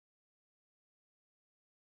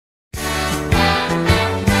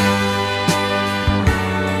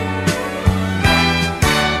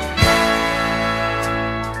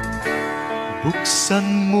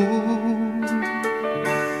buksan mo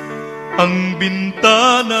ang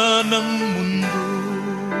bintana ng mundo.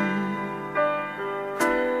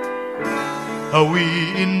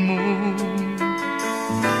 Hawiin mo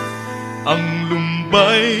ang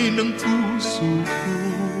lumbay ng puso ko.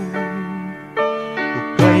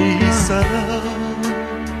 Ukay sarap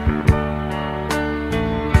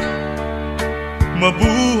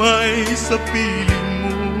mabuhay sa piling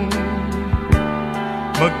mo,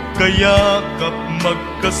 magkayakap,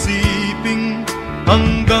 magkasiping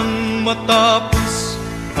hanggang matapos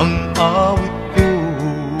ang awit ko.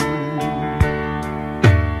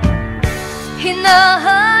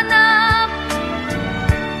 Hinahanap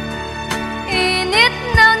init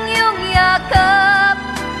ng iyong yakap,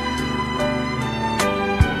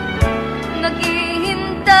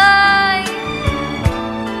 naghihintay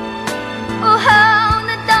uhaw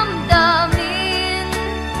na damdamin.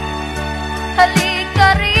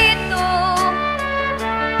 Halika rito,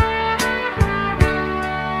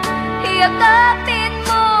 yakapin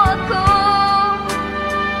mo ako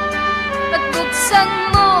at buksan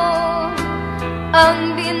mo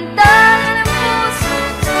ang bintana ng puso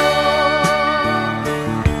ko.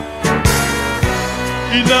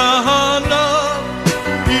 Hinahanap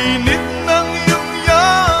init ng iyong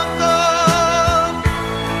yakap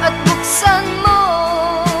at buksan mo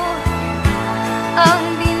ang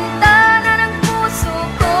bintana ng puso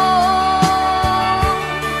ko.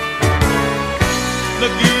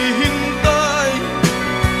 Naghihintay,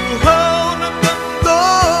 uhaw na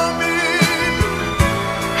damdamin.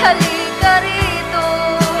 Halika rito,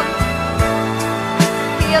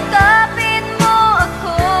 yakapin mo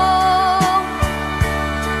ako.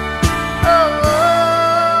 Oh,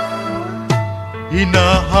 oh.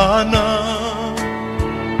 Hinahanap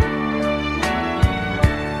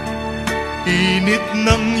init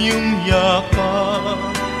ng iyong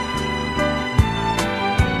yakap,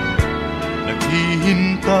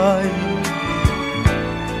 naghihintay,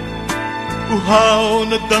 uhaw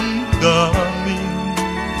na damdamin.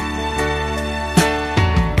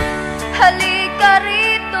 Halika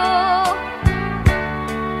rito,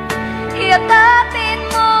 yakapin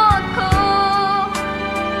mo ako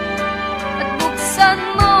at buksan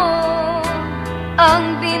mo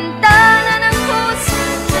ang bintana ng puso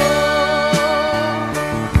ko.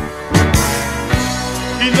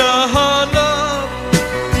 Hinahanap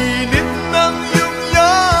init ng iyong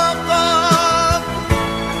yakap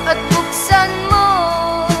At buksan mo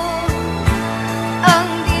ang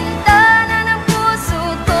bintana ng puso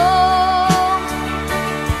ko.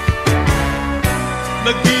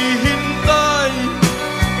 naghihintay,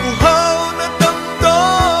 uhaw na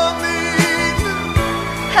damdamin.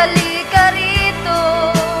 Halika rito,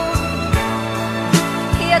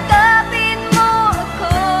 yakapin mo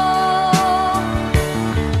ako.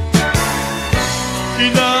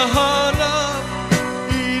 Hinahanap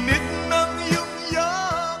init ng iyong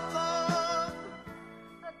yakap.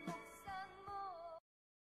 At buksan mo.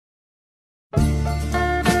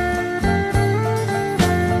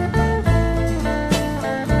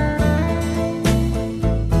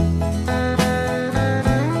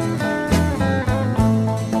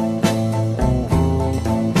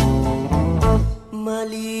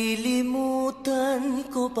 Malilimutan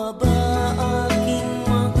ko pa ba aking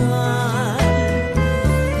mahal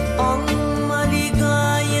ang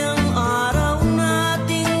maligayang araw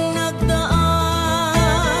nating nagdaan,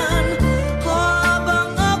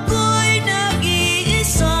 habang ako'y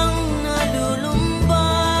nag-iisang nalulumbay.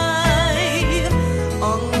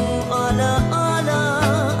 Ang alaala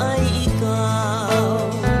ay ikaw,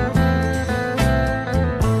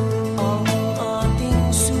 ang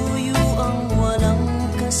ating suyo ang walang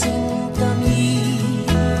kasing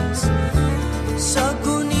tamis. Sa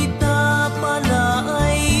gunita pala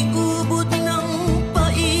ay ubod ng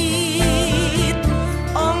pait.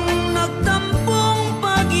 Ang nagtampong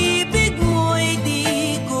pag-ibig mo'y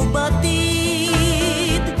di ko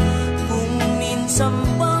batid, kung minsan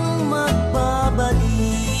pang magbabalik.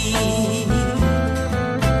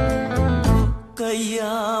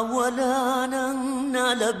 Kaya wala nang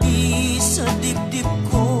nalabi sa dibdib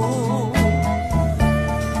ko,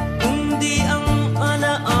 kundi ang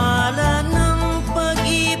alaala ng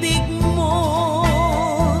pag-ibig mo.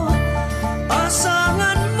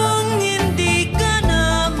 Asahan mong hindi ka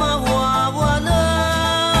na mawawala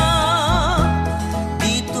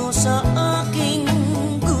dito sa aking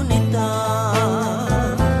gunita.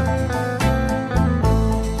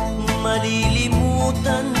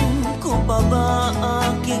 Malilimutan ko pa ba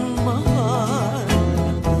aking mahal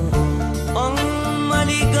ang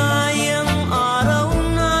maligayang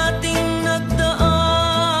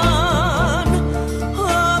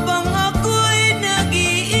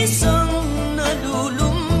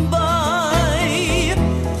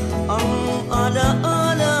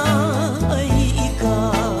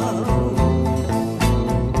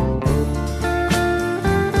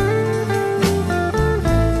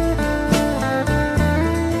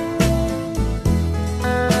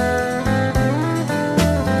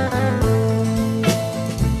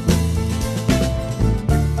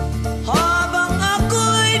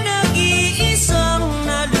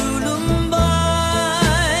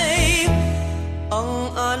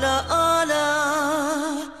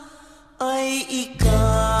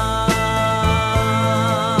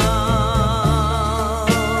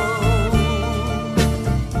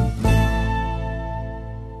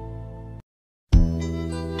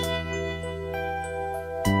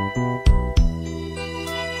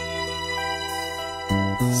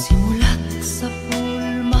Simulat sa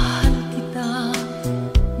pool, mahal kita,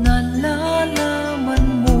 nalalaman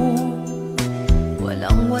mo,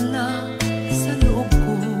 walang-wala sa loob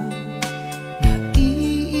ko,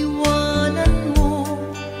 naiiwanan mo.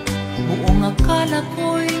 Buong akala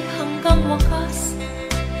ko'y hanggang wakas,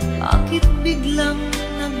 bakit biglang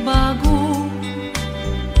nagbago?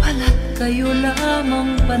 Pala't kayo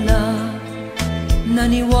lamang pala,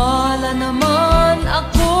 naniwala naman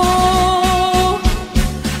ako.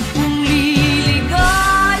 Kung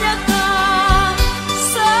liligaya ka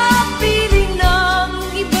sa piling ng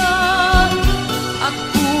iba, at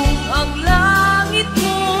kung ang langit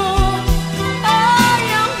mo ay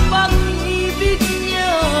ang pag-ibig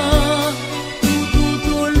niya,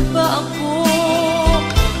 tututol ba ako?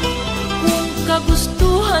 Kung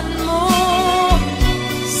kagustuhan mo,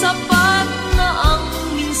 sapat na ang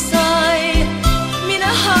minsay,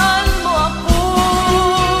 minahal mo ako.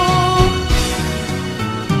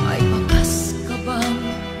 May bakas ka bang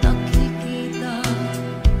nakikita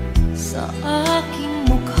sa aking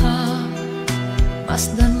mukha?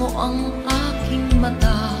 Masdan mo ang aking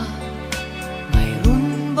mata,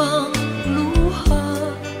 mayroon bang luha?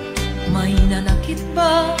 May nanakit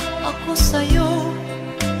ba ako sa'yo?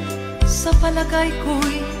 Sa palagay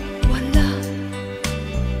ko'y wala.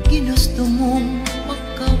 Ginusto mong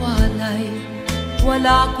magkawalay,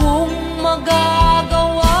 wala kong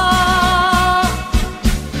magagawa.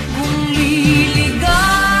 Kung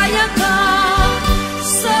liligaya ka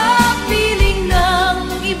sa piling ng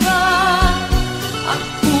iba, at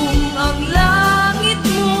kung ang langit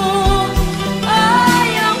mo ay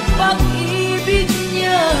ang pag-ibig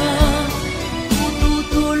niya,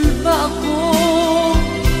 tututol ba ako?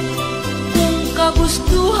 Kung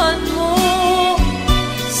kagustuhan mo,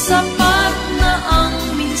 sapat na ang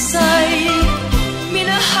minsay,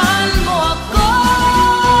 minahal mo ako.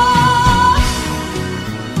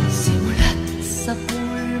 Simulat sa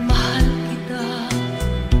pool, mahal kita,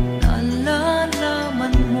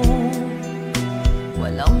 nalalaman mo,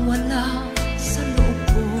 walang-wala sa loob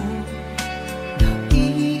ko,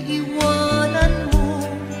 naiiwanan mo.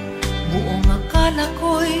 Buong akala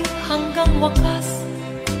ko'y hanggang wakas,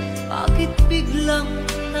 bakit biglang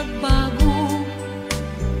nagbago?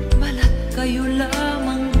 Balat kayo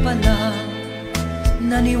lamang pala,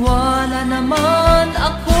 naniwala naman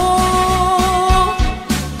ako.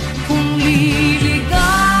 Kung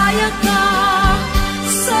liligaya ka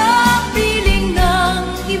sa piling ng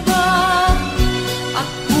iba, at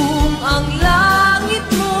kung ang langit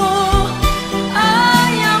mo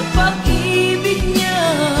ay ang pag-ibig niya,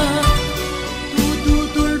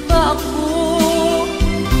 tututol ba ako?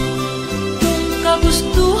 Kung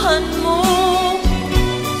kagustuhan mo,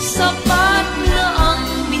 sapat na ang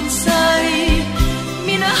minsay,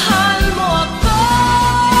 minahal mo ako.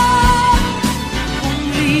 Kung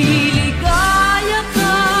liligaya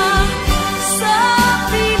ka sa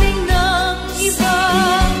piling ng iba,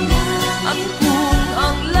 at kung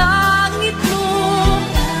ang langit mo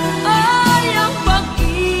ay ang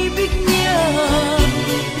pag-ibig niya,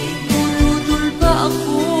 tututol ba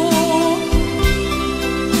ako?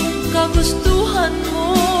 Kung kagustuhan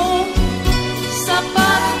mo,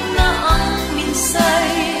 sapat na ang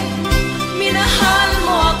minsay, minahal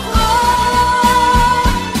mo ako.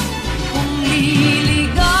 Kung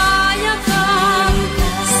liligaya ka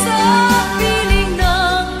sa piling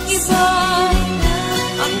ng iba,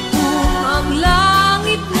 at kung ang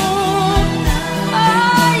langit mo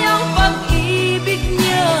ay ang pag-ibig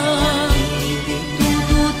niya,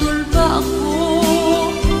 tututol ba ako?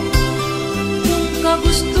 Kung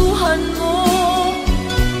kagustuhan mo,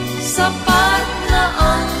 sapat na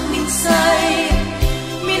ang minsay,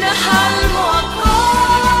 minahal mo ako.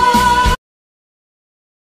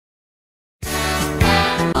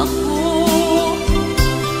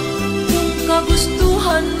 Kung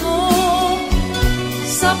kagustuhan mo,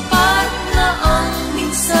 sapat na ang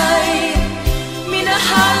minsay,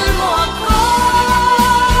 minahal mo ako.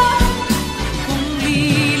 Kung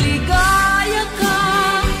liligaya ka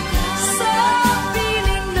sa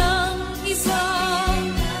piling ng iba,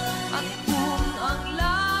 at kung ang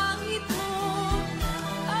langit mo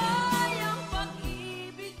ay ang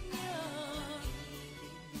pag-ibig niya,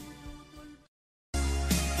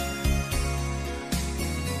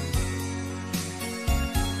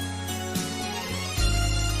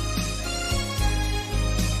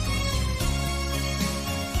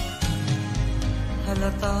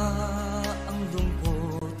 halata ang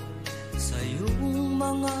lungkot sa iyong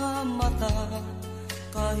mga mata,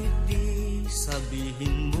 kahit di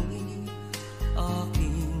sabihin mo'y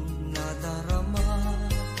aking nadarama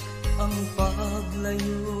ang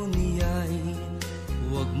paglayo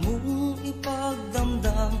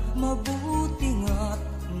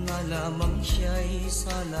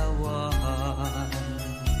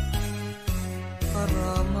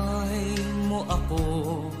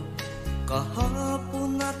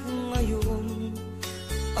kahapon at ngayon.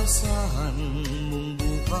 Asahan mong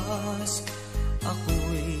bukas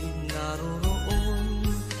ako'y naroroon,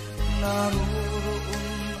 naroroon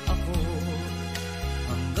ako.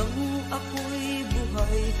 Hanggang ako'y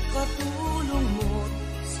buhay, katulong mo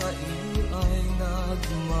sa iyo ay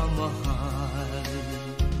nagmamahal.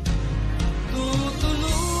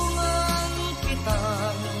 Tutulungan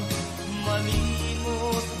kitang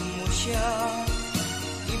malimot mo siya,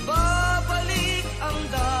 ibabalik ang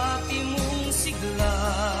dati mong sigla.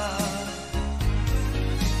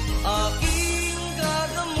 Aking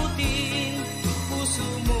gagamutin puso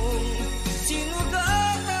mong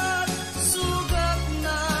sinugat at sugat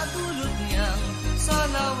na dulot niyang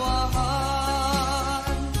salawahan.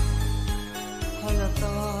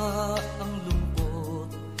 Halata ang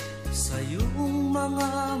lungkot sa iyong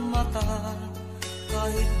mga mata,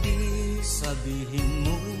 kahit di sabihin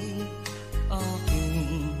mo'y aking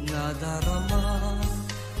nadarama.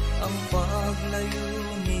 Ang paglayo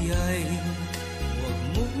niya'y huwag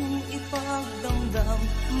mong ipagdamdam,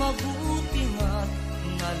 mabuti nga't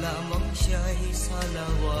na lamang siya'y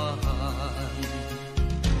salawahan.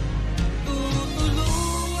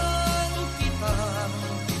 Tutulungan kitang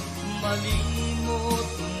malimot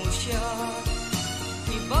mo siya,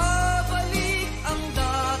 ibabalik ang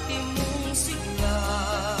dati mong sigla.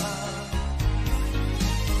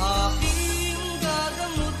 Aking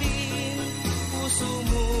gagamutin puso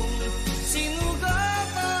mong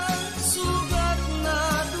sinugatan, sugat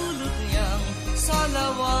na dulot niyang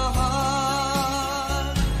salawahan.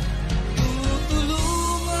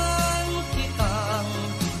 Tutulungan kitang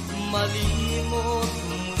malimot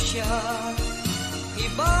mo siya,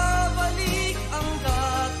 ibabalik ang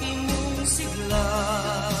dati mong sigla.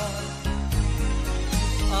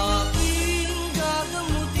 Aking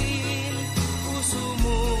gagamutin puso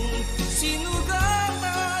mong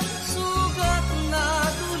sinugatan, sugat na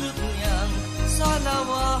dulot niyang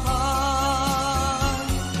salawahan.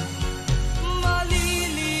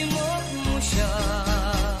 Malilimot mo siya,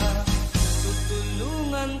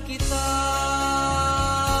 tutulungan kita.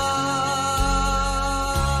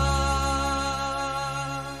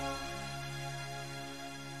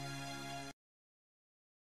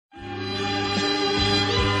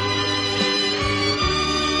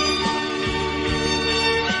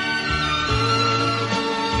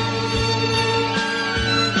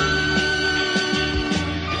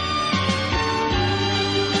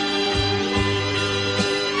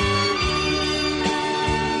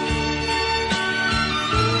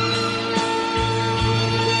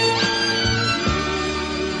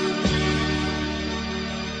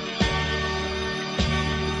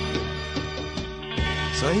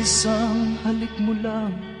 Sa isang halik mo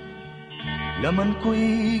lang, laman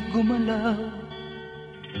ko'y gumalaw.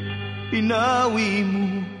 Pinawi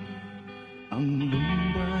mo ang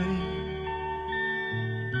lumbay.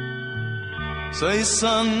 Sa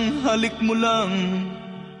isang halik mo lang,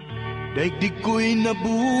 daigdig ko'y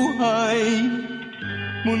nabuhay.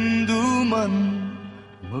 Mundo man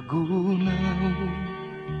magunaw,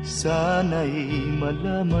 sana'y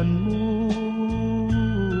malaman mo.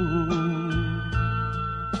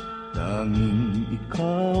 Tanging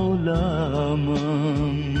ikaw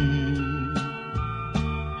lamang.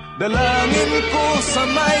 Dalangin ko sa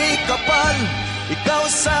may kapal, ikaw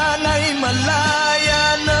sana'y malaya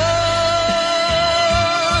na.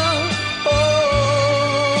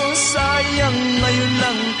 Oh, sayang ngayon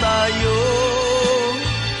lang tayo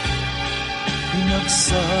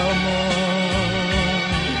pinagsama.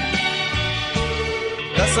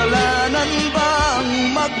 Kasalanan bang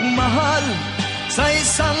magmahal sa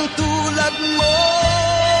isang tulad mo?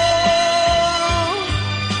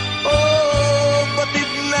 Oh,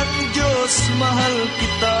 batid ng Diyos, mahal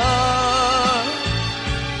kita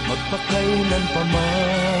magpakailan pa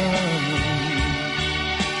man.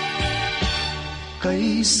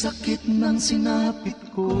 Kay sakit ng sinapit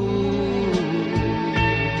ko,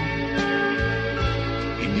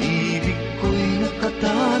 inibig ko'y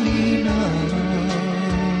nakatali na.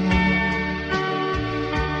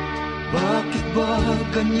 Bakit ba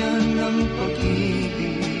ganyan ang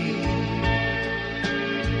pag-ibig?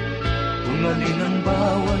 Kung alin ang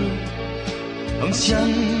bawal, ang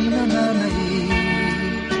siyang nananaig.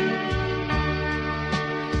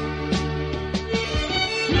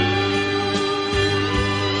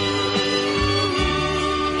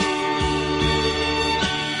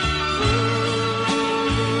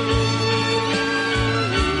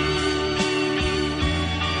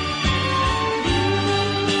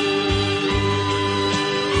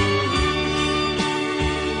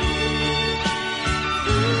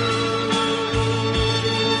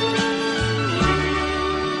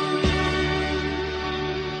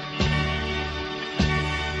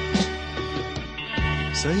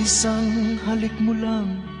 Sa isang halik mo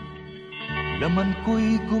lang, laman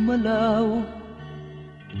ko'y gumalaw.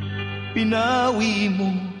 Pinawi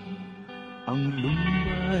mo ang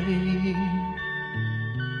lumbay.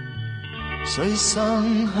 Sa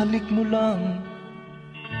isang halik mo lang,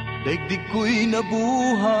 daigdig ko'y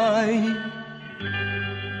nabuhay.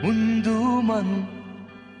 Mundo man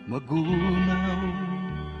magunaw,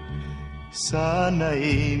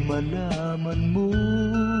 sana'y malaman mo,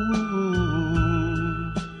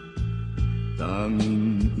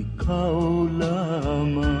 tanging ikaw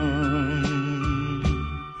lamang.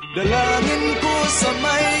 Dalangin ko sa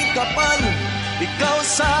may kapal, ikaw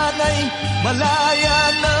sana'y malaya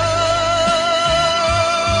na.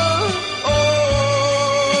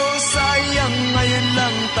 Oh, sayang ngayon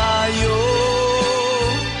lang tayo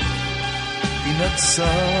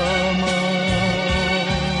pinagsama.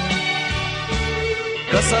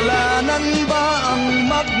 Kasalanan ba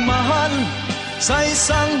ang magmahal sa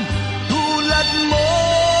isang tulad mo?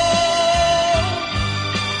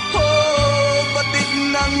 Oh, batig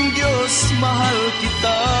ng Diyos, mahal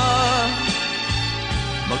kita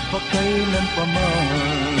magpakailan pa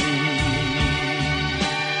man.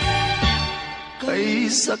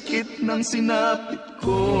 Kay sakit ng sinapit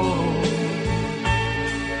ko,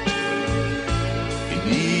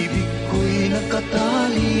 inibig ko'y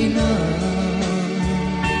nakatali na.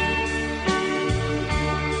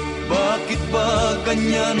 Bakit ba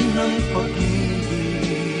ganyan ang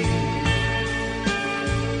pag-ibig?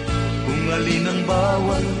 Kung alin ang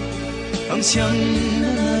bawal ang siyang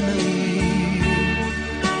nananaig.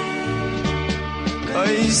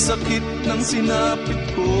 Kay sakit ng sinapit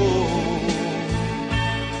ko,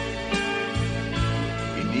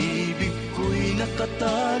 inibig ko'y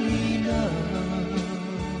nakatali na.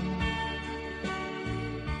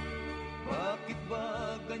 Bakit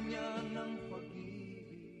ba ganyan ang pag-ibig?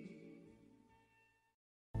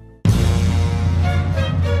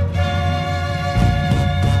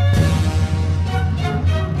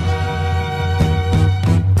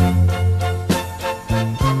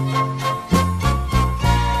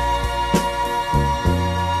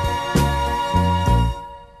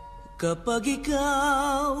 Kapag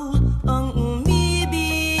ikaw ang umibig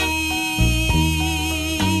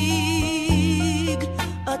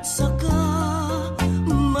at saka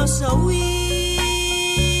masawi,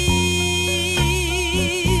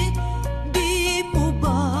 di mo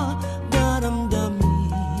ba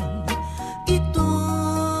daramdamin ito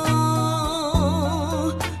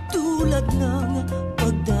tulad ng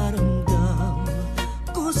pagdaramdam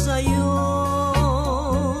ko sa'yo?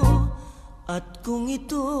 At kung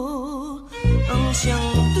ito ang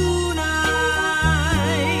siyang tunay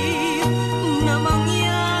na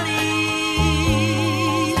mangyari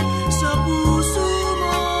sa puso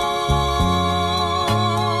mo,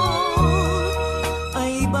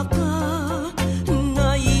 ay baka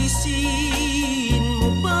naisin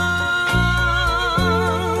mo bang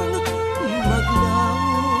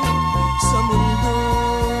maglaho sa mundo?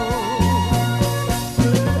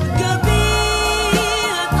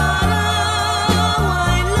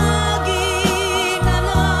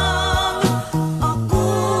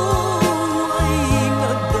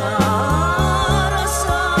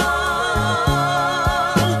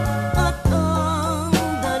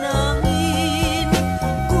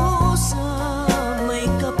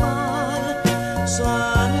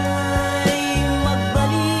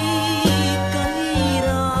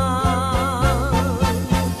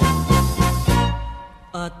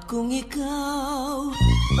 Kung ikaw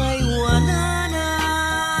ay wala na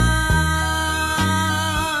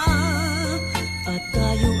at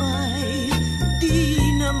tayo ay di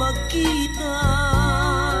na magkita,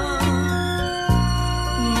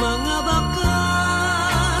 mga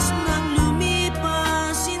bakas ng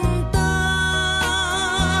lumipas sinta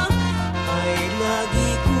ay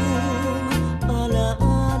lagi kong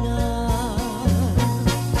alaala.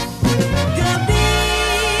 Gabi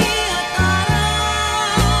at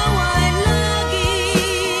araw ay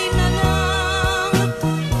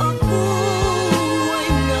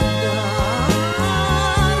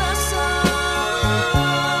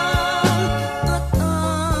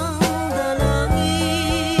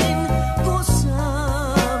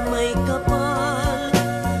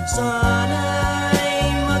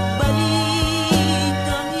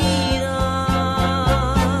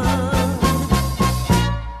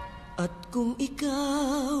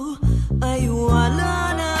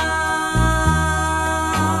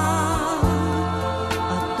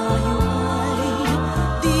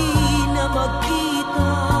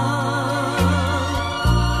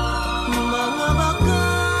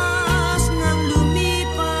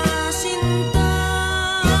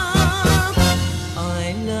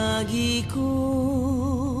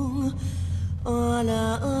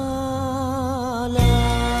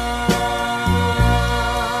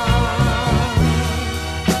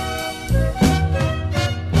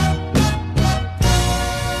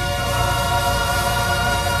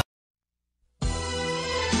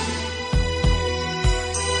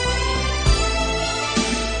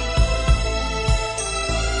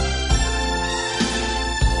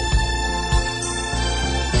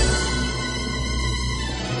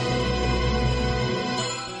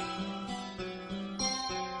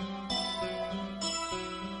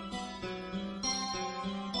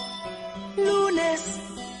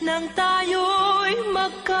nang tayo'y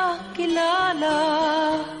magkakilala.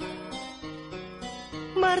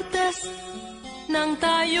 Martes, nang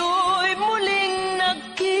tayo'y muling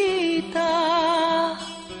nagkita.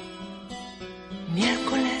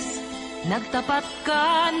 Miyerkules, nagtapat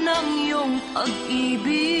ka ng iyong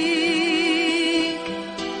pag-ibig.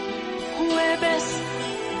 Huwebes,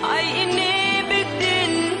 ay inibig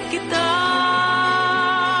din kita.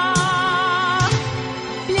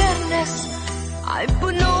 Biyernes, ay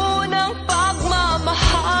puno ng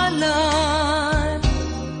pagmamahalan.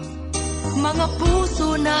 Mga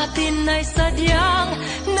puso natin ay sadyang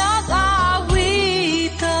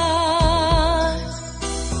nag-aawitan.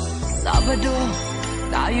 Sabado,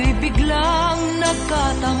 tayo'y biglang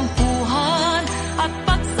nagkatampuhan. At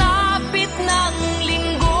pagsapit ng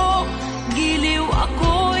linggo, giliw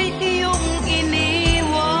ako'y iyong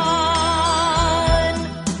iniwan.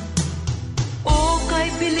 O kay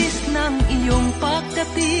bilis ng iyong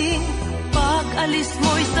pagdating, pag-alis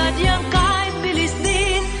mo'y sadyang kay bilis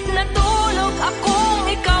din. Natulog akong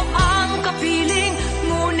ikaw ang kapiling,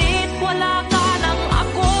 ngunit wala ka nang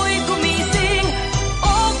ako'y gumising.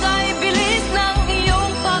 O kay bilis ng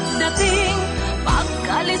iyong pagdating,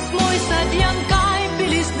 pag-alis mo'y sadyang kay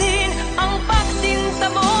bilis din. Ang pagsinta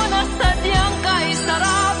mo na sadyang kay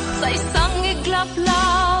sarap, sa isang iglap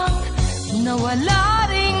lang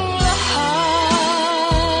nawala ring lahat.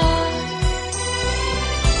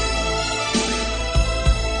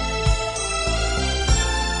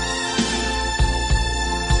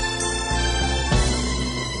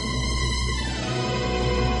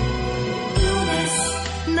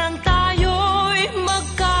 Nang tayo'y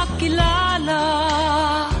magkakilala.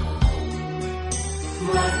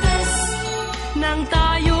 Martes, nang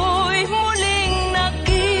tayo'y muling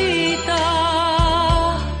nagkita.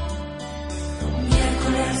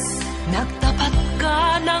 Miyerkules, nagtapat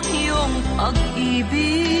ka ng iyong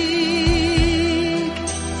pag-ibig.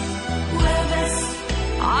 Huwebes,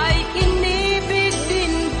 ay inibig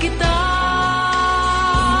din kita.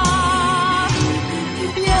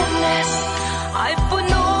 Biyernes, ay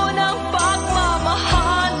puno ng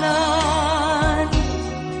pagmamahalan.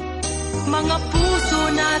 Mga puso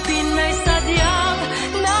natin ay sadyang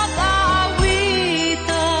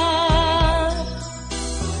nag-aawitan.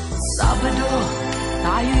 Sabado,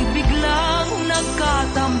 tayo'y biglang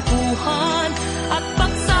nagkatampuhan. At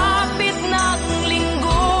pagsapit ng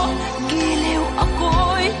linggo, giliw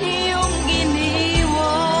ako'y iyong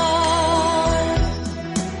iniwan.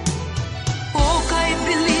 O kay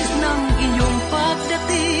bilis ng iyong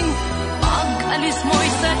pagdating, pag-alis mo'y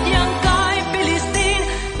sadyang kay bilis din.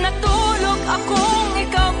 Natulog akong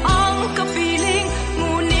ikaw ang kapiling,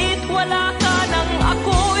 ngunit wala ka nang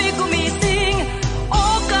ako'y gumising. O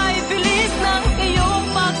kay bilis ng iyong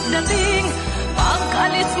pagdating,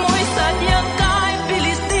 pag-alis mo'y sadyang kay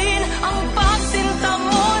bilis din. Ang pagsinta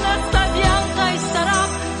mo na sadyang kay sarap,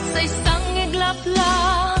 sa isang iglap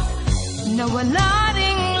lang nawala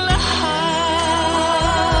ring lahat.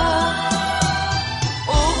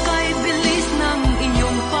 O kay bilis ng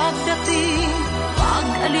iyong pagdating,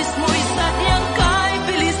 pag-alis mo'y sadyang kay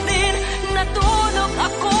bilis din. Natulog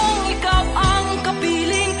akong ikaw ang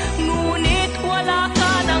kapiling, ngunit wala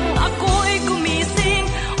ka nang ako'y gumising.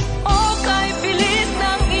 O kay bilis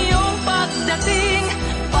ng iyong pagdating,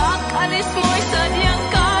 pag-alis mo'y sadyang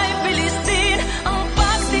kay bilis din. Ang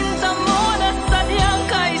pagsinta mo na sadyang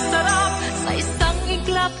kay sarap, sa isang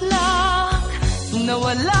iglap lang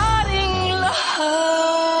nawala ring lahat.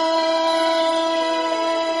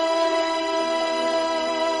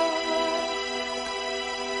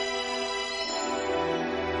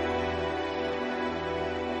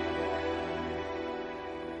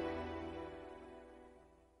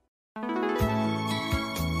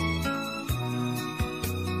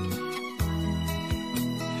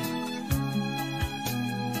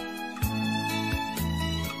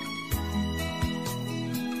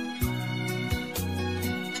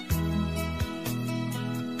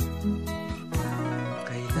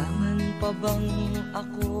 Kailangan pa bang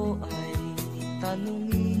ako ay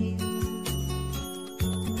tanungin?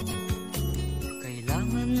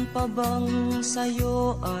 Kailangan pa bang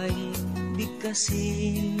sa'yo ay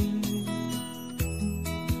bigkasin?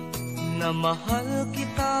 Na mahal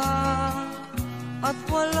kita at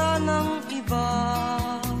wala nang iba.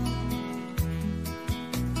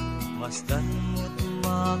 Masdan mo't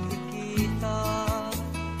makikita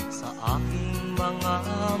sa aking mga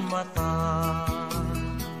mata.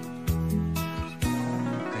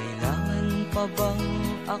 Kailangan pa bang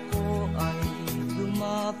ako ay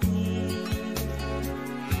lumapit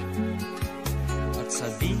at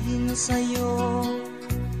sabihin sa'yo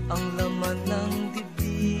ang laman ng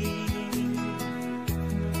dibdib?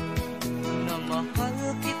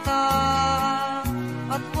 kita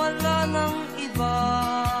at wala nang iba.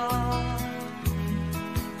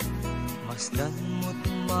 Masdan mo't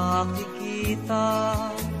makikita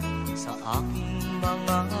sa aking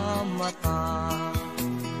mga mata.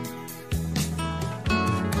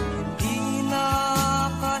 Hindi na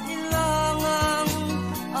kailangang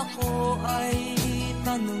ako ay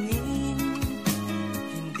tanungin,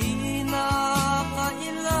 hindi na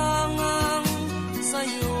kailangang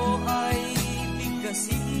sa'yo ay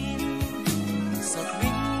bigkasin. Sa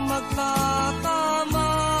tuwing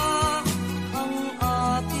magtatama ang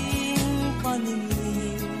ating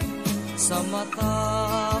paningin, sa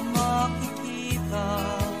mata makikita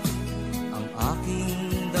ang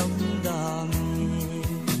aking damdamin.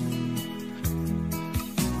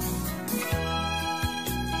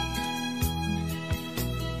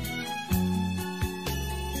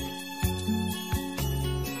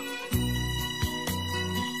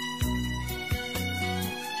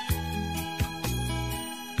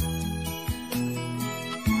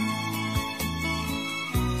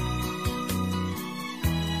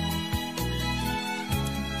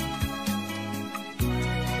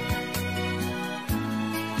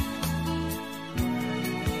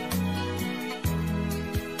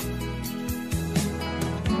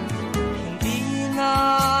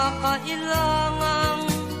 Kailangang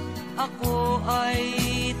ako ay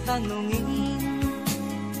tanungin,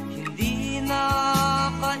 hindi na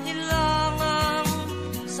kailangang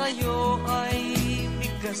sa'yo ay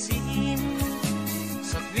bigkasin.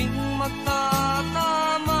 Sa tuwing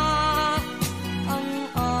magtatama ang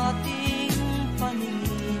ating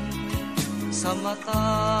paningin, sa mata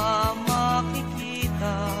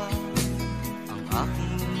makikita ang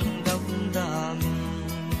aking damdamin.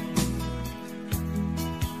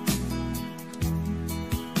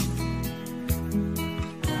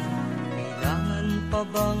 Pa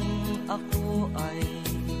bang ako ay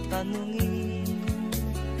tanungin?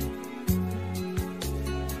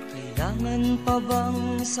 Kailangan pa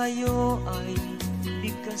bang sa'yo ay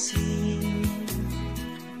bigkasin?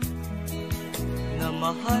 Na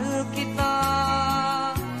mahal kita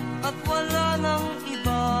at wala nang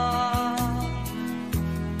iba.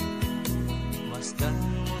 Masdan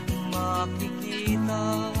mo't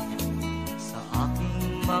makikita sa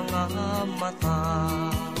aking mga mata.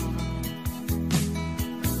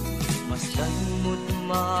 Masdan mo't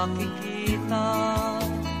makikita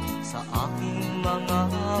sa aking mga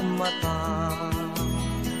mata.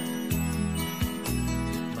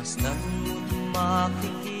 Masdan mo't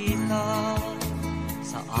makikita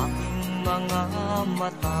sa aking mga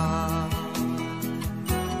mata.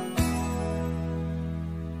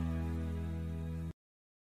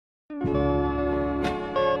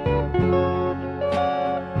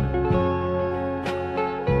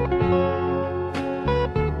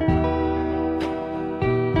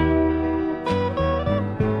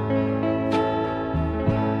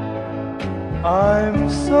 I'm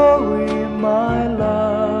sorry, my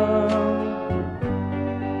love,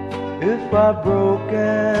 if I've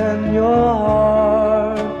broken your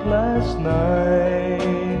heart last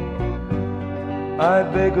night. I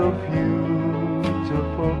beg of you to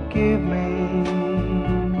forgive me.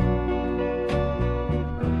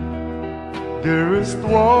 Dearest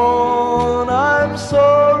one, I'm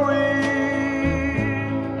sorry.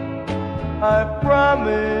 I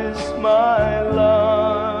promise, my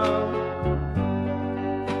love,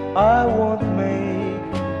 I won't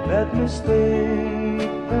make that mistake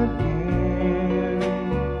again.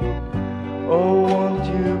 Oh, won't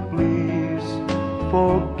you please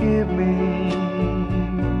forgive me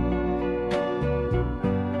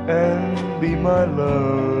and be my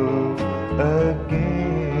love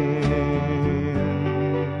again.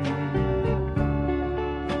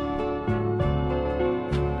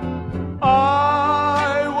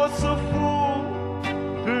 I was a fool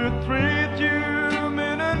to treat you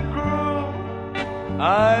mean and cruel.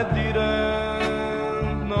 I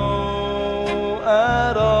didn't know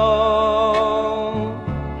at all.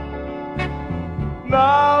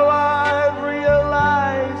 Now I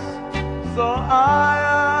realize, so I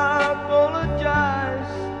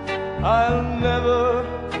apologize. I'll never,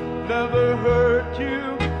 never hurt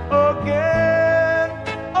you again.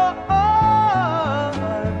 Oh, oh,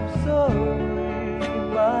 I'm sorry,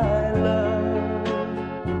 my love,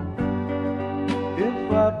 if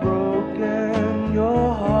I've broken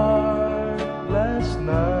your heart last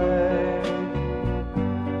night.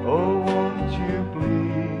 Oh, won't you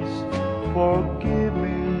please forgive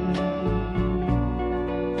me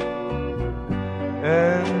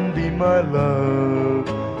and be my love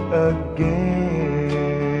again.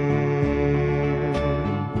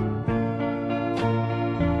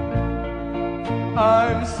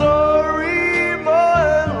 I'm sorry,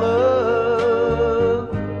 my love,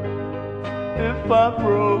 if I've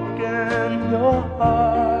broken your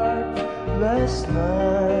heart last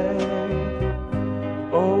night.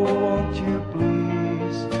 Oh, won't you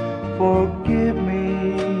please forgive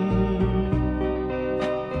me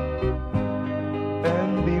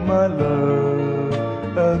and be my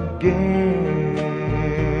love again.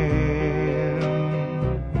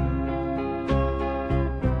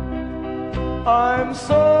 I'm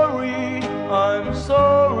sorry, I'm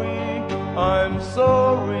sorry, I'm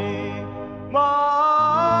sorry, my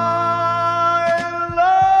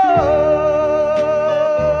love.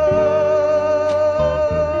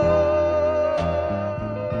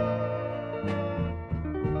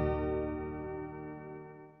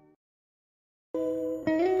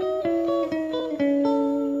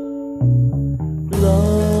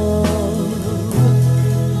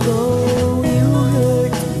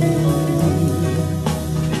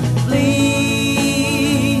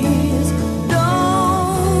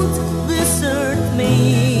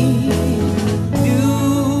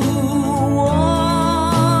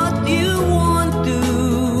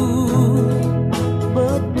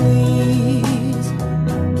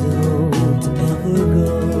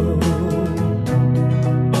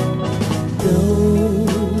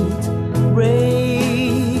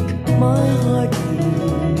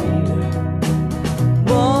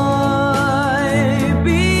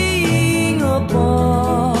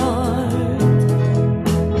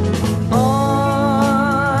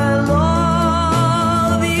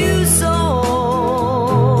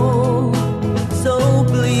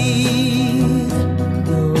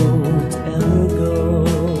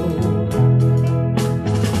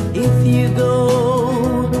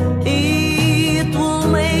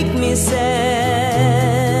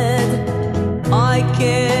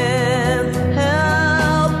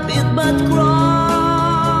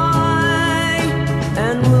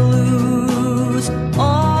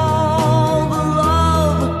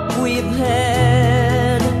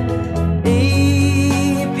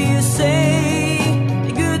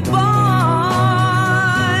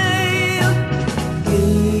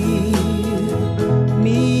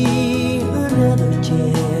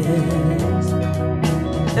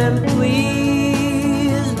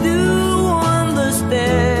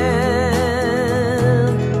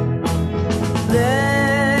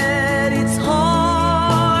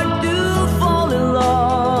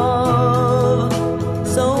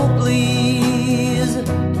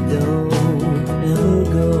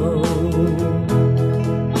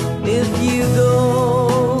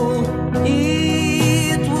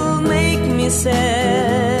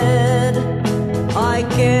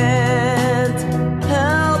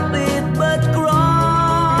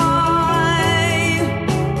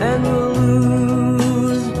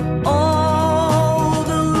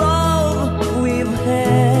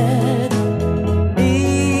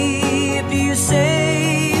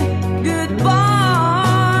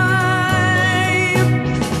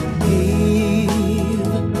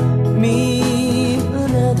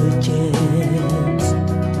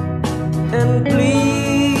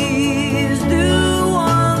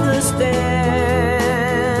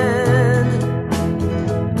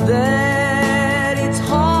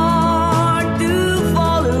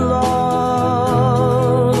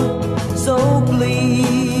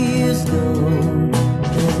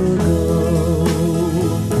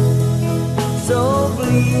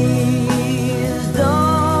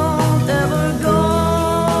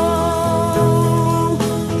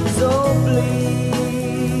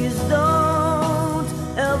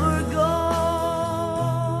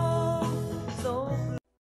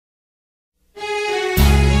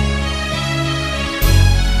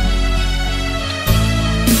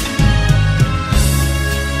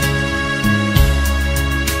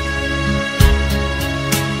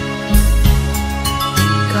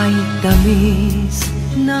 Tamis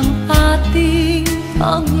ng ating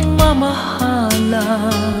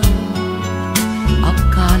pagmamahalan.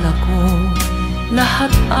 Akala ko lahat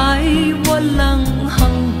ay walang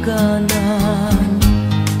hangganan.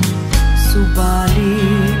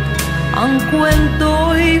 Subalit ang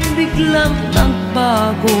kwento'y biglang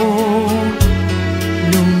nagbago.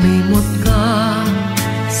 Lumimot ka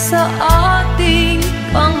sa ating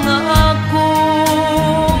pangako.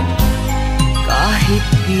 Kahit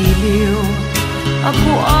giliw,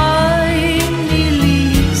 ako ay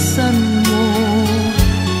nilisan mo.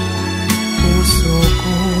 Puso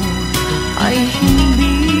ko ay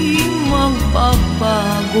hindi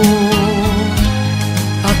magbabago.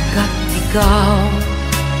 Pagkat ikaw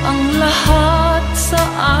ang lahat sa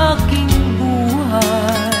aking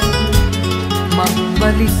buhay.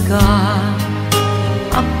 Magbalik ka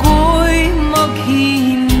ako'y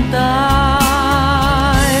maghihintay.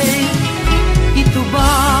 Ito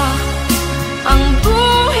ba ang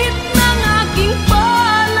guhit ng aking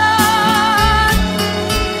palad?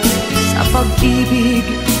 Sa pag-ibig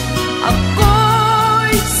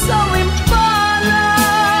ako'y sawimpalad.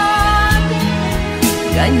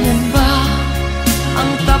 Ganyan ba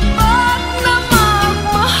ang tapat na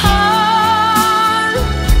magmahal?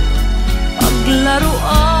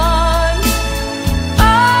 Paglaruan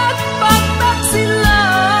at pagtaksilan.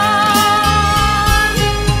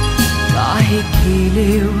 Kahit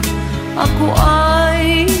giliw ako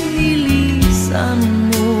ay nilisan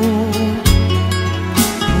mo.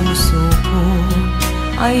 Puso ko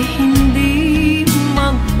ay hindi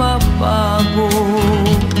magbabago,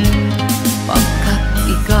 pagkat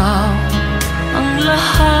ikaw ang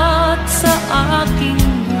lahat sa aking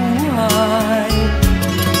buhay.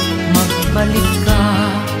 Magbalik ka,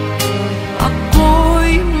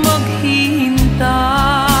 ako'y maghihintay.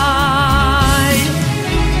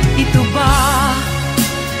 Ito ba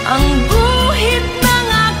ang guhit ng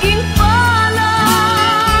aking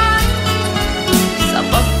palad? Sa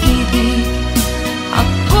pag-ibig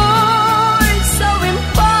ako'y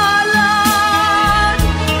sawimpalad.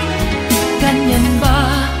 Ganyan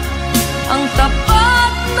ba ang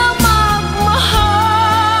tapat na magmahal?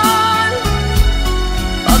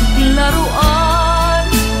 Paglaruan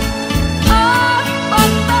at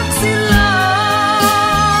pagtaksilan.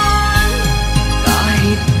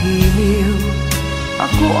 Kahit giliw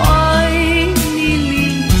ako ay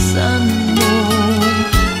nilisan mo.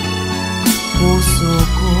 Puso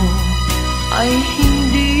ko ay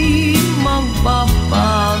hindi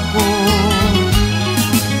magbabago,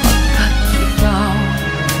 pagkat ikaw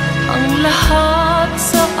ang lahat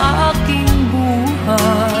sa aking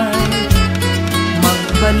buhay.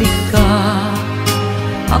 Magbalik ka,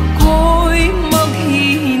 ako'y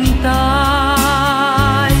maghihintay.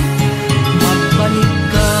 Magbalik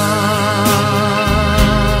ka,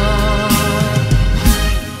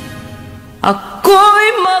 ako'y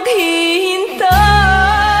maghihintay.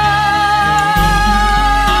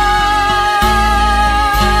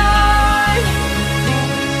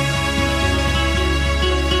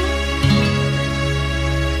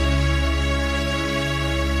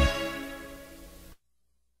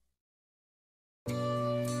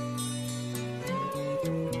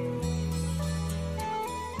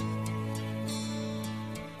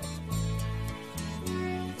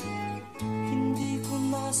 Hindi ko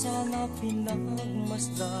na sana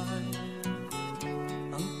pinagmasdan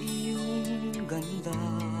ang iyong ganda,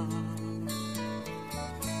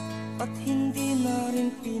 at hindi na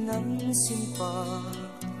rin pinansin pa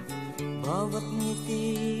bawat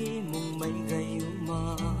ngiti mong may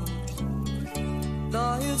gayuma.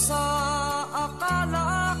 Dahil sa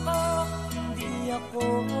akala ko hindi ako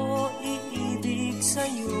iibig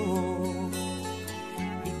sa'yo,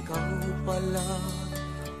 ikaw pala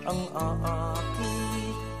ang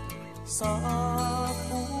aakit sa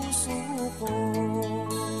puso ko.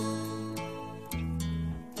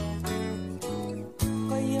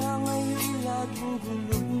 Kaya ngayon laging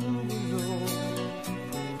gulong-gulo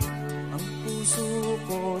ang puso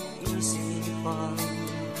ko't isipan.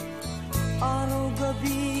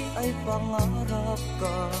 Araw-gabi ay pangarap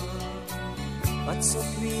ka, at sa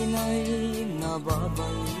tuwin ay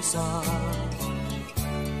nababalisa.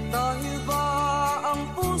 Dahil ba ang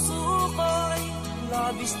puso ko'y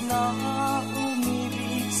labis na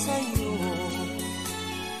umibig sa'yo?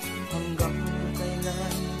 Hanggang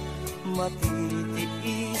kailan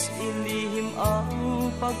matitiis ilihim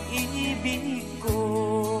ang pag-ibig ko?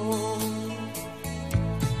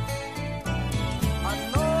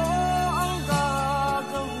 Ano ang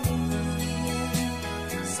gagawin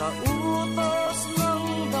sa utos ng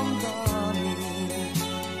damdamin?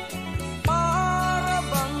 Para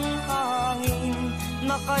bang hangin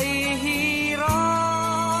na kahihirap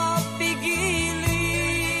pigilin?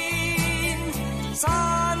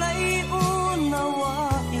 Sana'y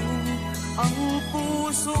unawain ang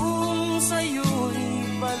pusong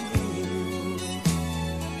sa'yo'y baliw.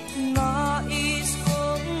 Nais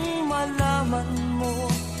kong malaman mo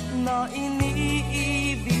na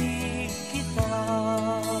iniibig kita.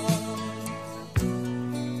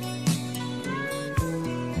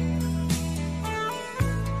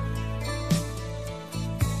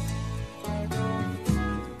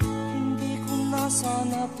 Hindi ko na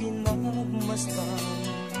sana pinagmasdan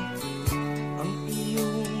ang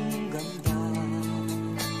iyong ganda,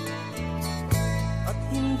 at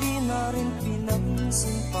hindi na rin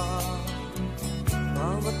pinansin pa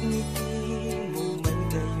bawat ngiti mo may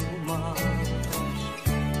gayuma.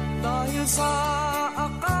 Dahil sa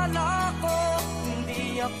akala ko hindi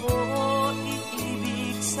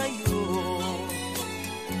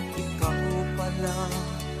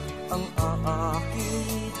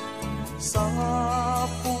umaakit sa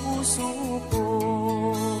puso ko.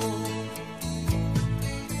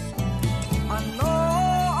 Ano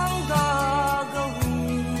ang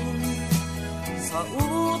gagawin sa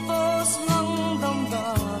utos ng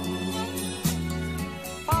damdamin?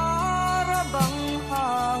 Para bang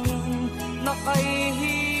hangin na kay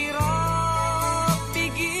hirap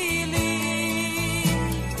pigilin.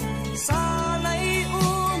 Sana'y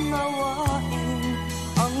unawain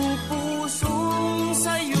ang pusong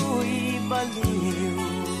sa'yo'y baliw.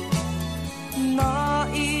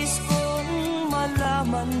 Nais kong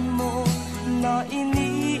malaman mo na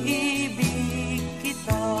iniibig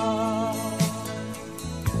kita.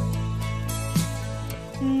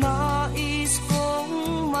 Nais kong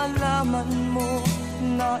malaman mo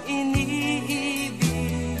na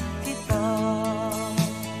iniibig kita.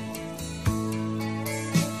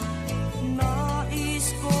 Nais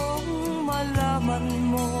kong malaman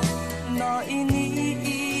mo na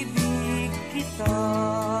iniibig kita.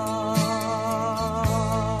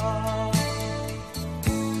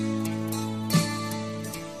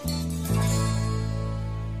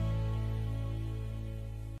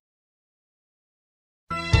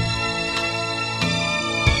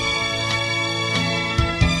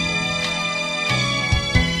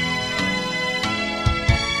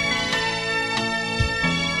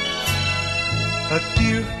 A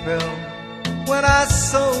tear fell when I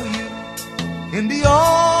saw you in the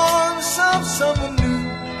arms of someone new.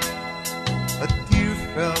 A tear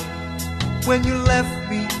fell when you left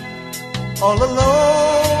me all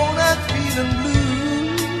alone and feeling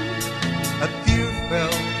blue. A tear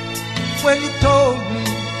fell when you told me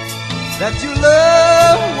that your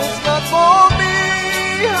love was not for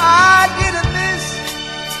me. I didn't miss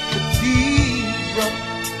the teardrop,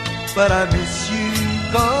 but I miss you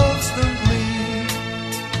constantly.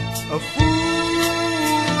 A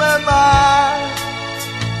fool am I,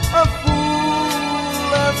 a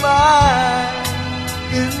fool am I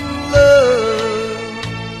in love.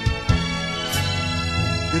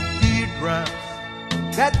 The teardrops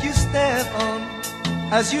that you stand on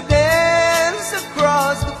as you dance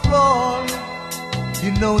across the floor.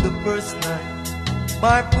 You know the first night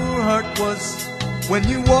my poor heart was when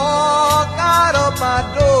you walk out of my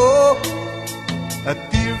door. A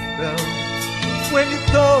tear fell when you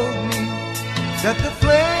told me that the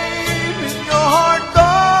flame in your heart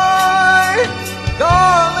died.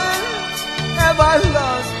 Darling, have I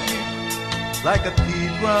lost you like a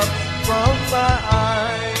teardrop from my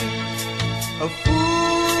eyes? A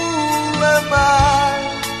fool am I,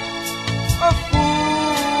 a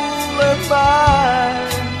fool am I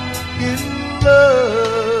in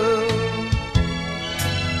love.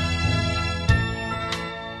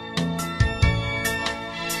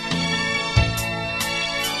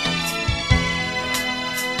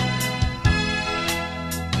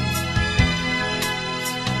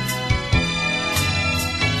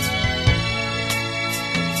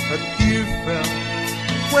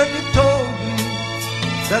 When you told me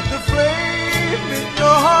that the flame in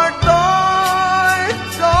your heart died.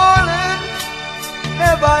 Darling,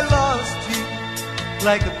 have I lost you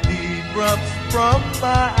like a teardrop from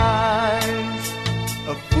my eyes?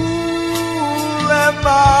 A fool am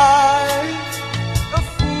I, a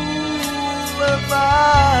fool am I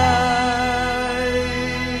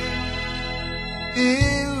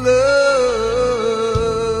in love.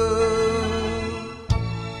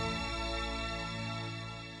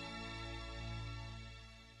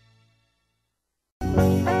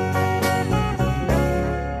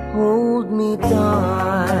 Hold me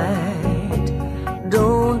tight,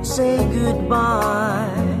 don't say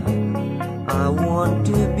goodbye. I want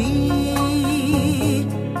to be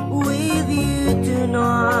with you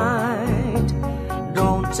tonight.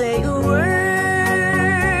 Don't say a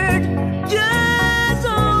word, just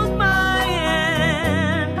hold my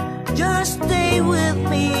hand. Just stay with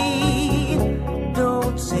me,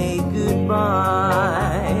 don't say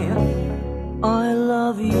goodbye. I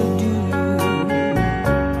love you too.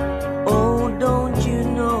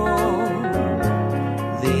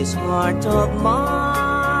 This heart of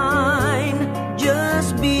mine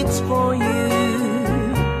just beats for you.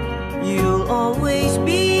 You'll always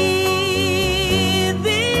be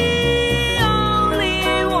the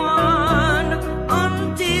only one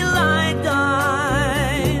until I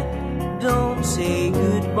die. Don't say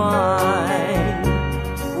goodbye.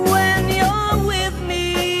 When you're with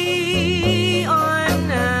me, I'm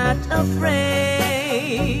not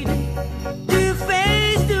afraid to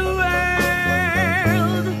face the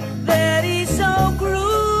world that is so cruel.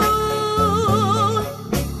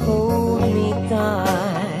 Hold me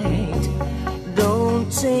tight,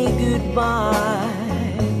 don't say goodbye.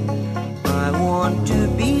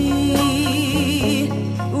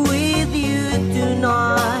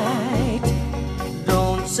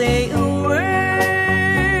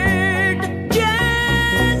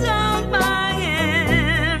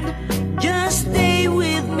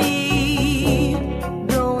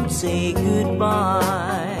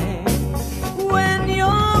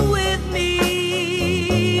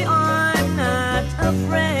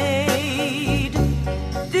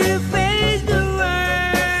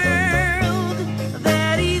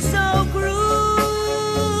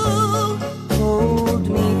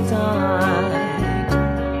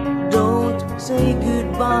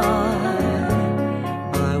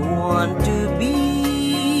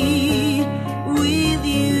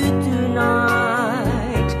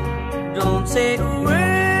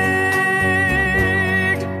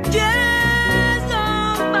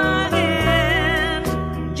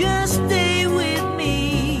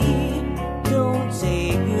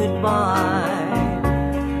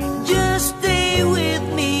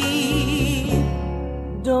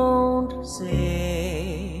 don't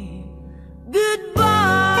say goodbye.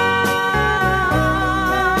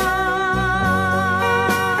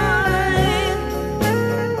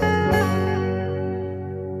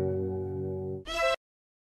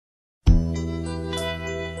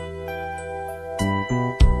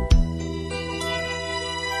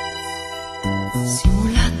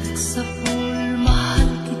 Simulat sa pool,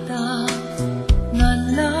 mahal kita,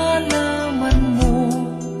 nalalaman mo,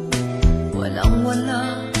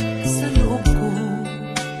 walang-wala sa loob ko,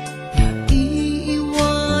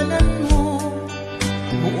 naiiwanan mo.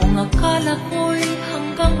 Buong akala ko'y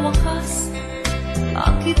hanggang wakas,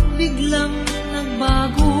 bakit biglang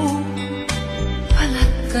nagbago?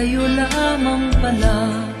 Pala't kayo lamang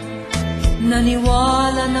pala,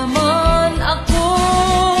 naniwala naman ako.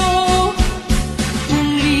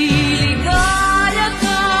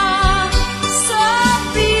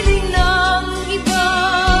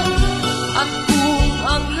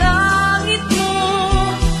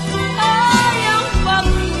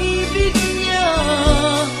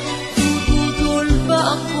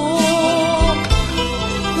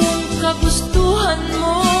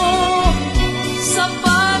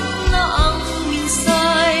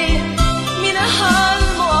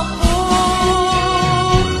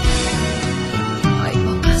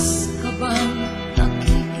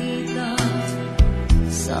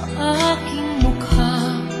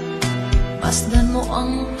 Masdan mo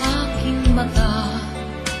ang aking mata,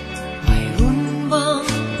 mayroon bang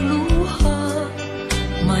luha?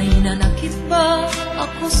 May nanakit ba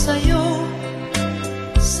ako sa'yo?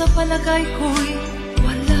 Sa palagay ko'y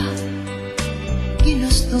wala.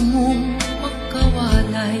 Ginusto mong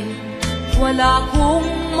magkawalay, wala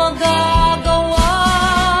kong magagawa.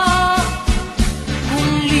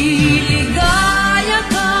 Kung liligaya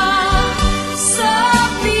ka sa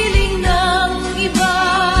piling ng iba,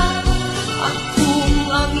 at kung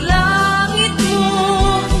ang langit mo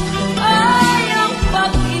ay ang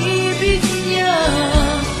pag-ibig niya,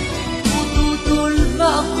 tututol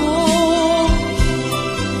ba ako?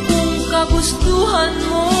 Kung kagustuhan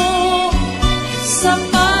mo,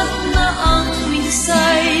 sapat na ang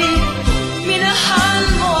minsay, minahal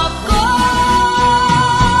mo ako.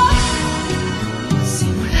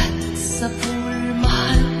 Simulat sa pool,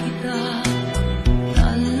 mahal kita,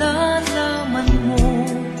 nalalaman mo,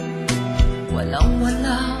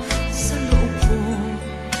 walang-wala sa loob ko,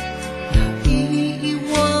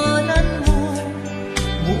 naiiwanan mo.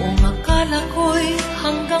 Buong akala ko'y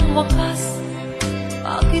hanggang wakas,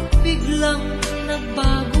 bakit biglang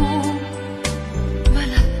nagbago?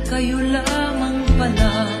 Balat kayo lamang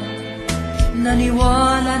pala,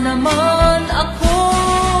 naniwala naman ako.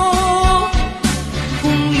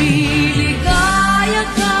 Kung liligaya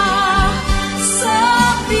ka sa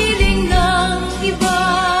piling ng iba,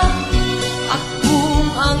 at kung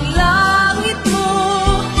ang langit mo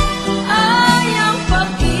ay ang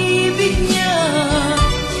pag-ibig niya,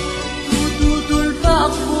 tututol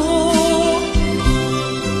ba ako?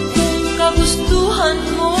 Kung kagustuhan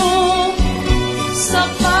mo,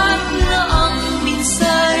 sapat na ang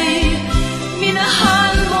minsay,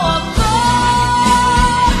 minahal mo ako.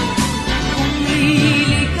 Kung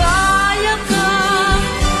liligaya ka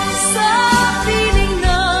sa piling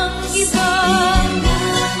ng iba,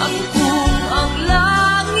 at kung ang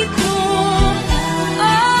langit mo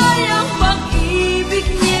ay ang pag-ibig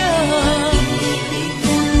niya,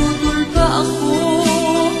 tututol ba ako?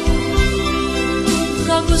 Kung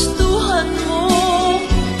kagustuhan mo,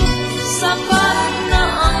 sapat na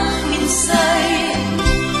ang minsay,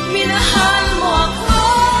 minahal mo ako.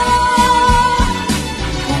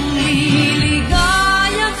 Kung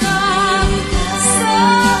liligaya ka sa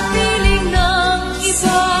piling ng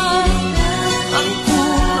iba, at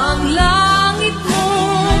kung ang langit mo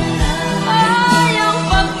ay ang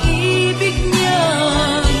pag-ibig niya,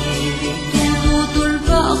 tututol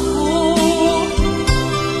ba ako?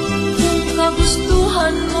 Kung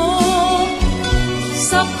kagustuhan mo,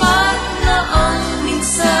 sapat na ang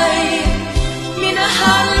minsay,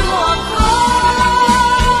 minahal mo ako.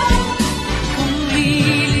 Kung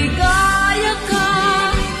liligaya ka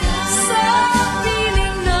sa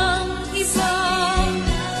piling ng iba,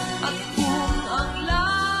 at kung ang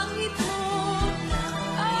langit mo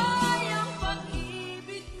ay ang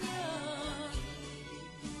pag-ibig niya,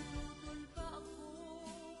 tututol ba ako?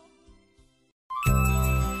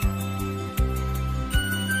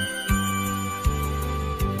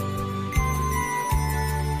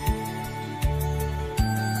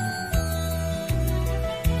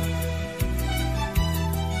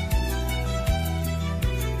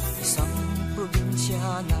 Isang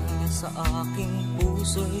probinsya na sa aking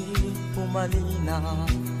puso'y pumalina.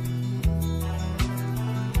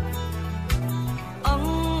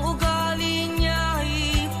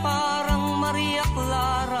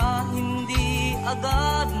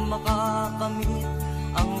 agad makakamit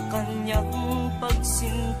ang kanyang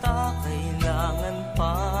pagsinta. Kailangan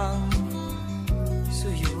pang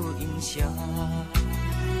suyuin siya.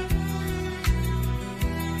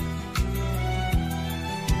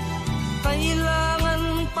 Kailangan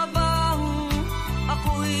pa bang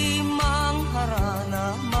ako'y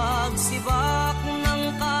mangharana, magsibak ng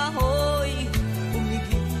kahoy,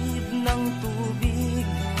 umigib ng tubig?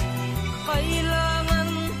 Kailangan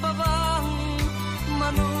pa bang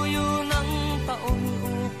manuyo ng taon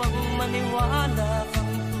upang maniwala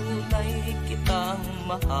kang tunay kitang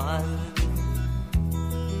mahal?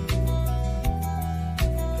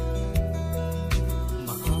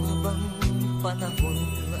 Mahabang panahon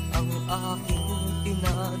ang aking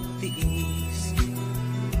pinagtiis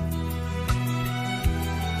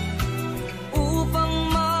upang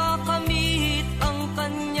makamit ang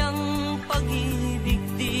kanyang pag-ibig.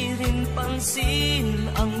 Di rin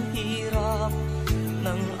pansin ang hirap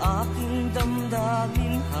ng aking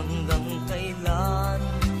damdamin. Hanggang kailan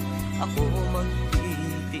ako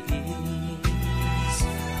magtitiis?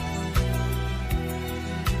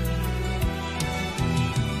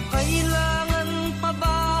 Kailangan pa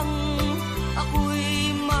bang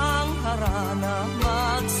ako'y mangharana,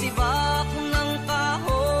 magsibak ng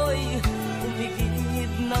kahoy,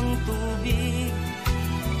 umigib ng tubig?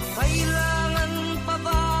 Kailangan pa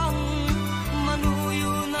bang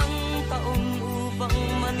manuyo ng taon upang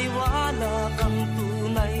maniwala kang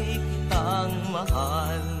tunay kitang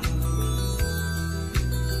mahal?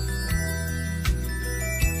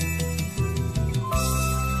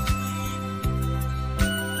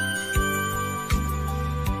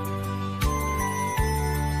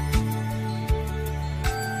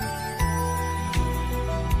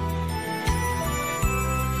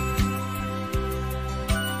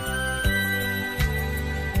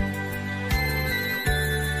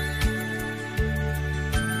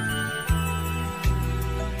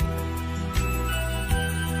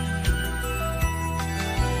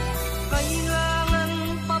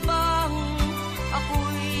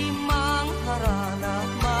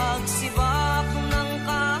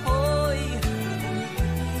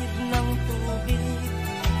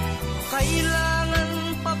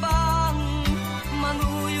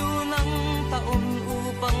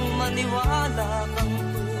 Maniwala kang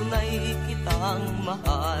tunay kitang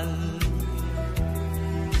mahal.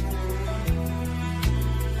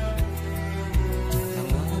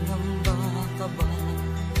 Nangangamba ka ba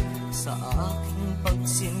sa aking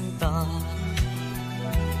pagsinta?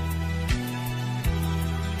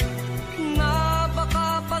 Na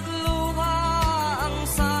baka pagluha ang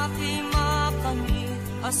sa'ki makamit,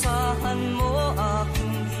 asahan mo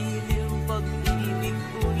aking giliw. Pag-ibig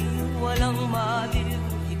ko'y walang maliw,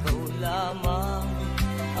 lamang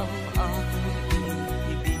ang aking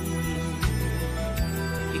ibigin.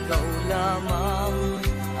 Ikaw lamang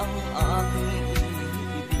ang aking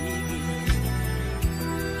ibigin.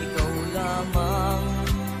 Ikaw lamang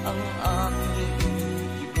ang aking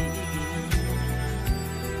ibigin.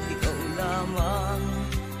 Ikaw lamang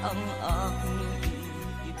ang aking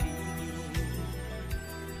ibigin.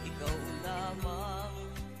 Ikaw lamang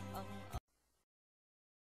ang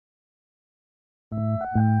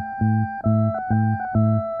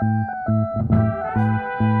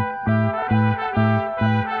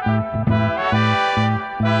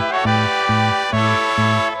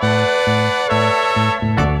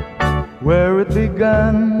Where it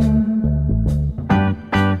began,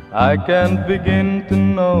 I can't begin to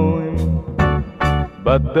know him,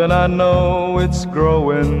 but then I know it's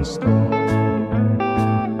growing strong.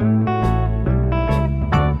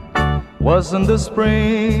 Wasn't the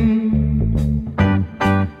spring,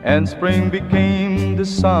 and spring became the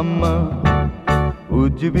summer,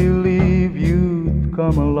 would you believe you'd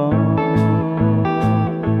come along?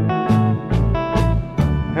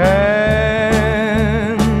 Hand,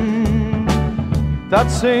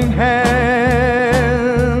 touching hand,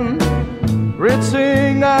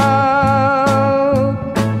 reaching out,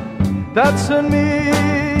 touching me,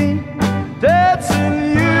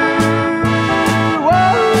 touching you.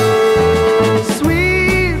 Oh,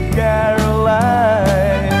 sweet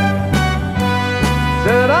Caroline,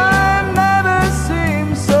 that I never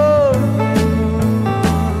seem so blue.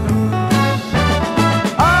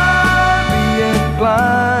 I'd be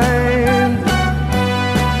inclined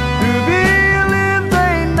to believe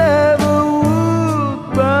they never would,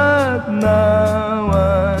 but now I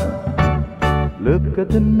look at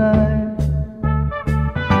the night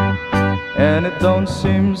and it don't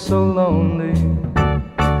seem so lonely.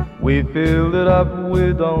 We filled it up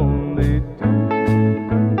with only two.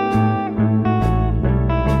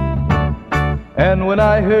 And when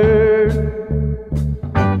I heard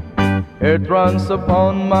It runs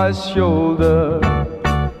upon my shoulder.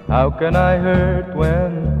 How can I hurt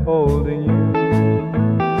when holding you?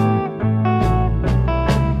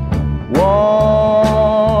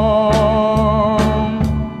 Warm,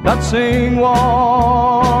 touching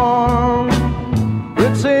warm,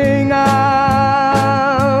 reaching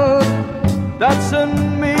out. That's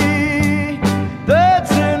in me,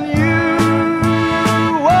 that's in you.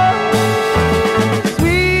 Oh,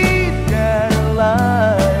 sweet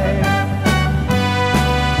Caroline,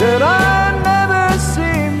 did I never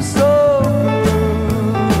seem so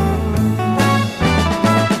good?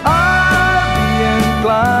 I'd be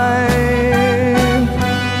inclined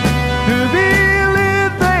to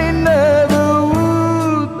believe they never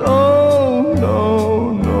would. Oh, no,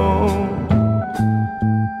 no.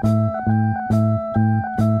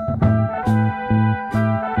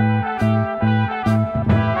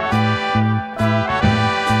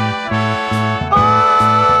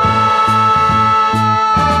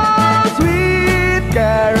 Sweet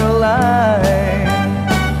Caroline,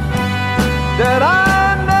 that I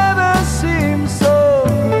never seem so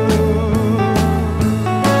good.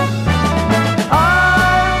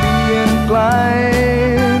 I'd be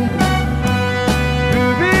inclined to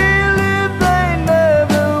believe they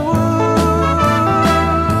never would.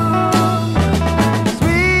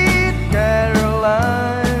 Sweet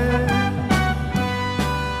Caroline,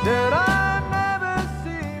 that I never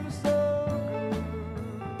seem so good.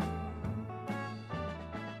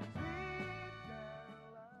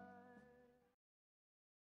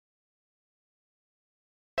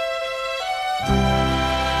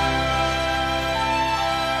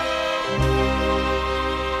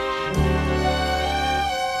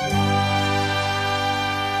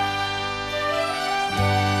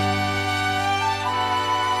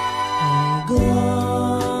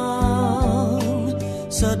 Hanggang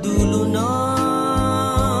sa dulo ng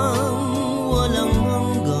walang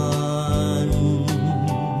hanggan,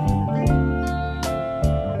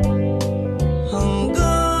 hanggang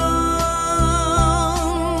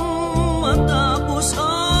matapos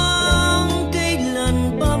ang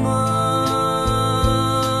kailan pa man.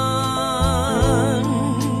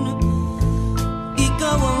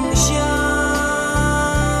 Ikaw ang siyang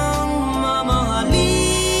mamahalin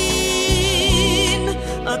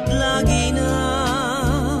at lagi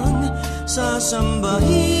nang sasambahin,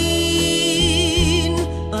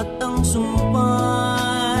 at ang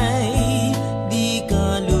sumpa'y di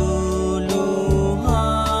ka luluhagilin.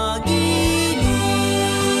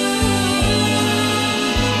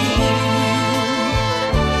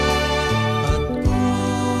 At kung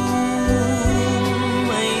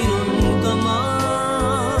mayroon ka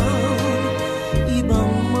man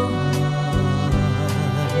ibang mahal,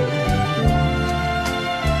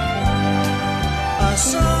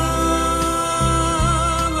 asahan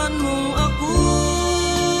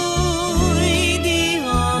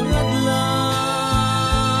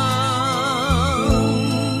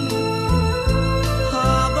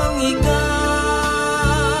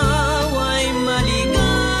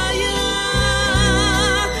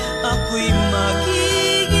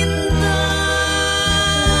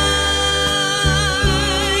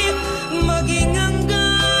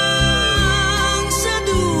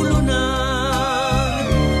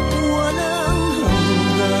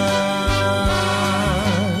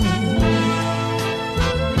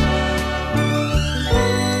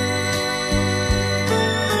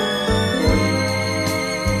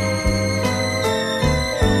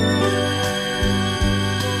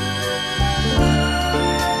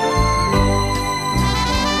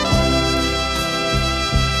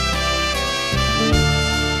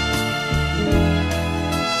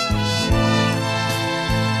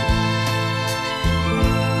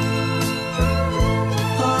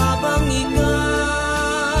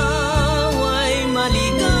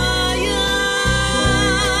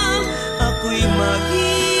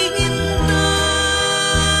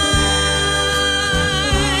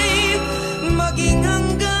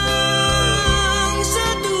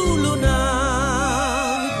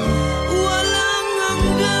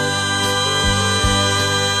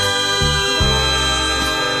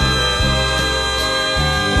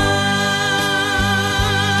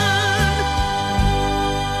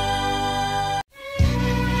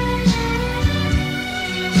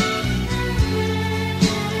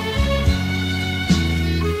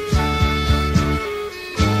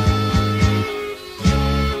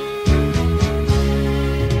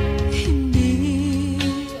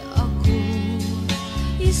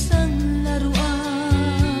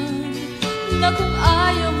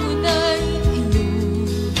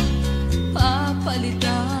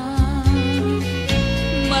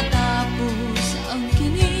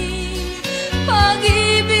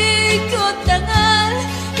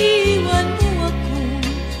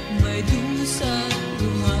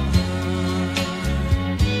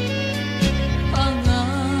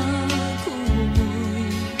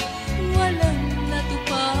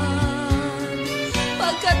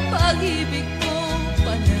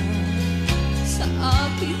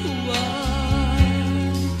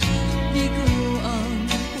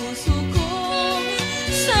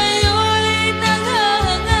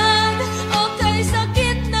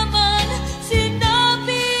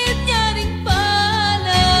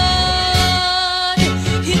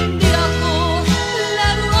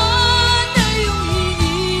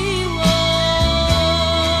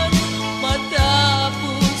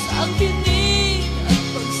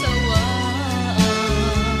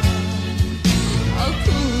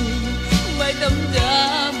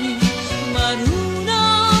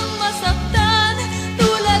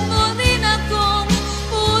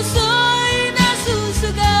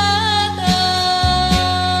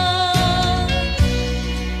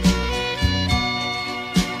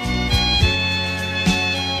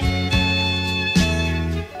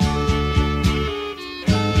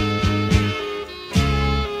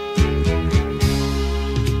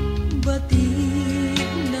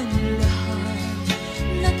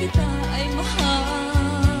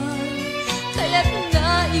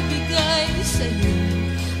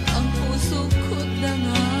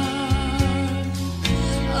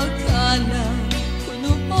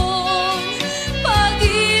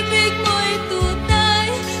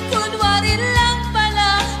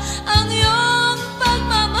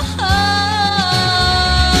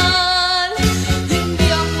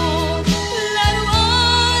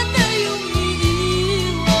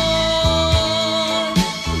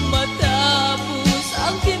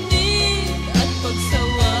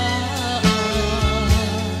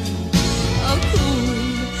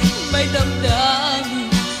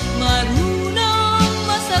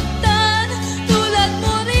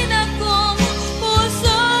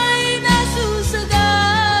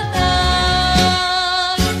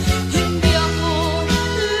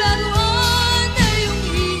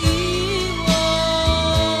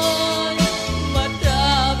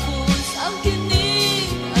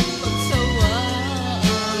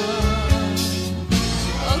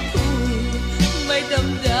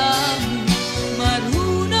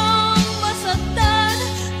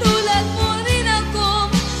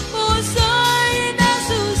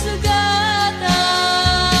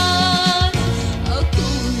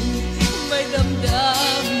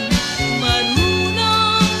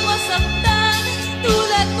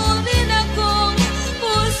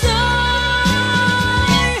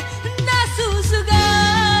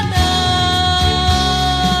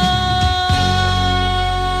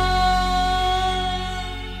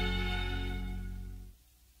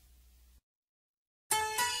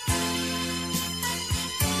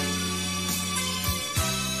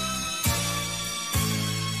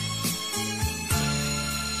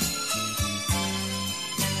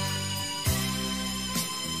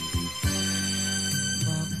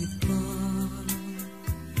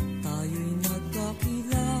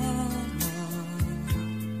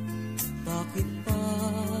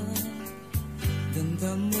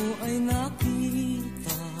damo ay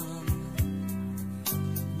nakita.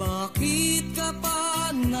 Bakit ka pa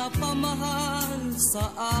napamahal sa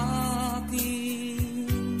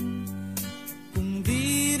akin? Kung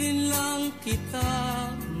di rin lang kita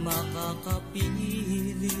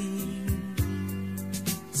makakapiling,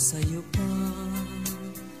 sa'yo pa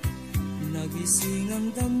nagising ang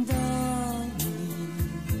damdamin,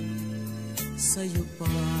 sa'yo pa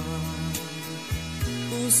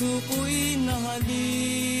puso ko'y nahalin,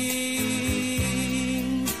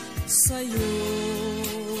 sa'yo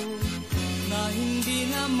na hindi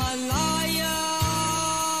na malaya,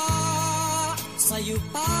 sa'yo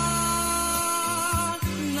pa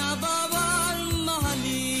na bawal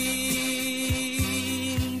mahalin.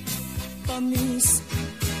 Tamis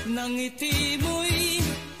ng ngiti mo'y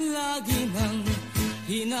lagi nang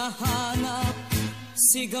hinahanap,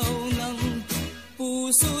 sigaw ng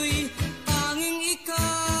puso'y tanging ikaw.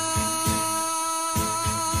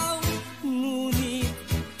 Ngunit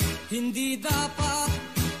hindi dapat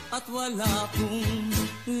at wala kong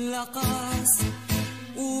lakas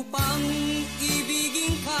upang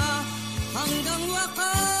ibigin ka hanggang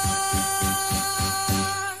wakas.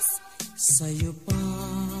 Sa'yo pa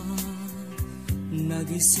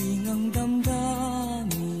nagising ang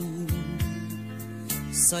damdamin,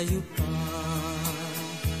 sa'yo pa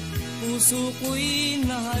puso ko'y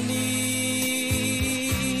nahalin,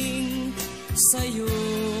 sa'yo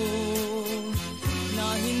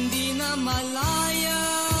na hindi na malaya,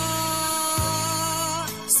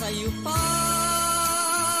 sa'yo pa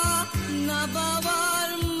na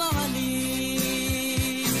bawal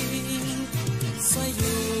mahalin,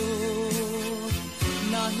 sa'yo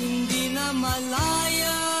na hindi na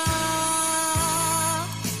malaya,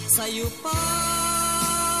 sa'yo pa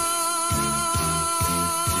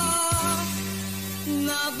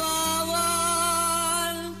na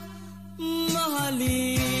bawal mahalin.